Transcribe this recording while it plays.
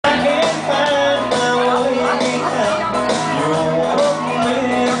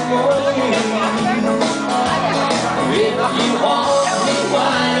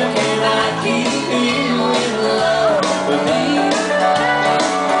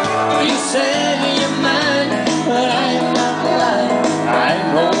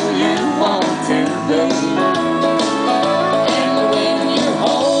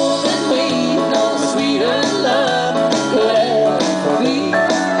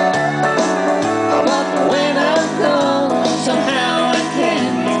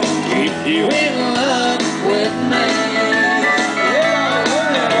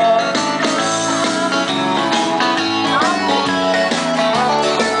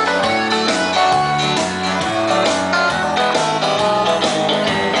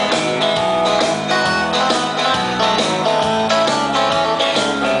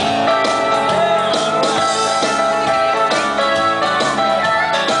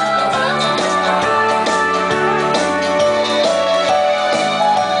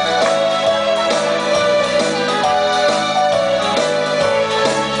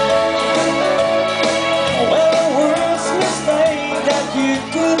you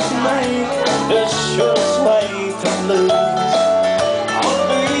could make the surest way to lose. I'll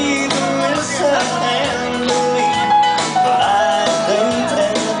be the listen and believe, but I don't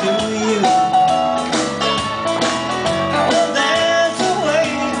tell to you. There's a way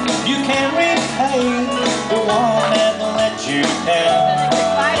you can repay the one that let you down.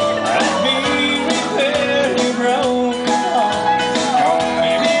 Let me repair your broken heart, don't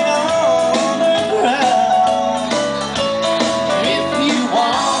leave it on the ground. If you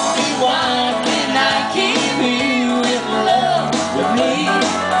want me, why can't I keep you in love with me?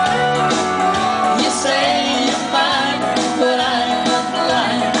 You say you're fine, but I'm not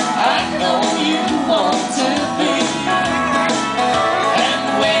blind. I know you want to be. And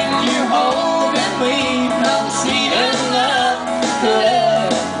when you're holding me, no sweeter love could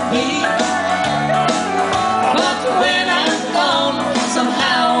ever be. But when I'm gone,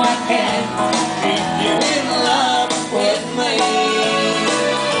 somehow I can't keep you in love with me.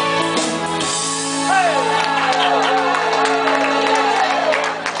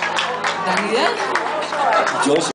 Dank je. Joseph.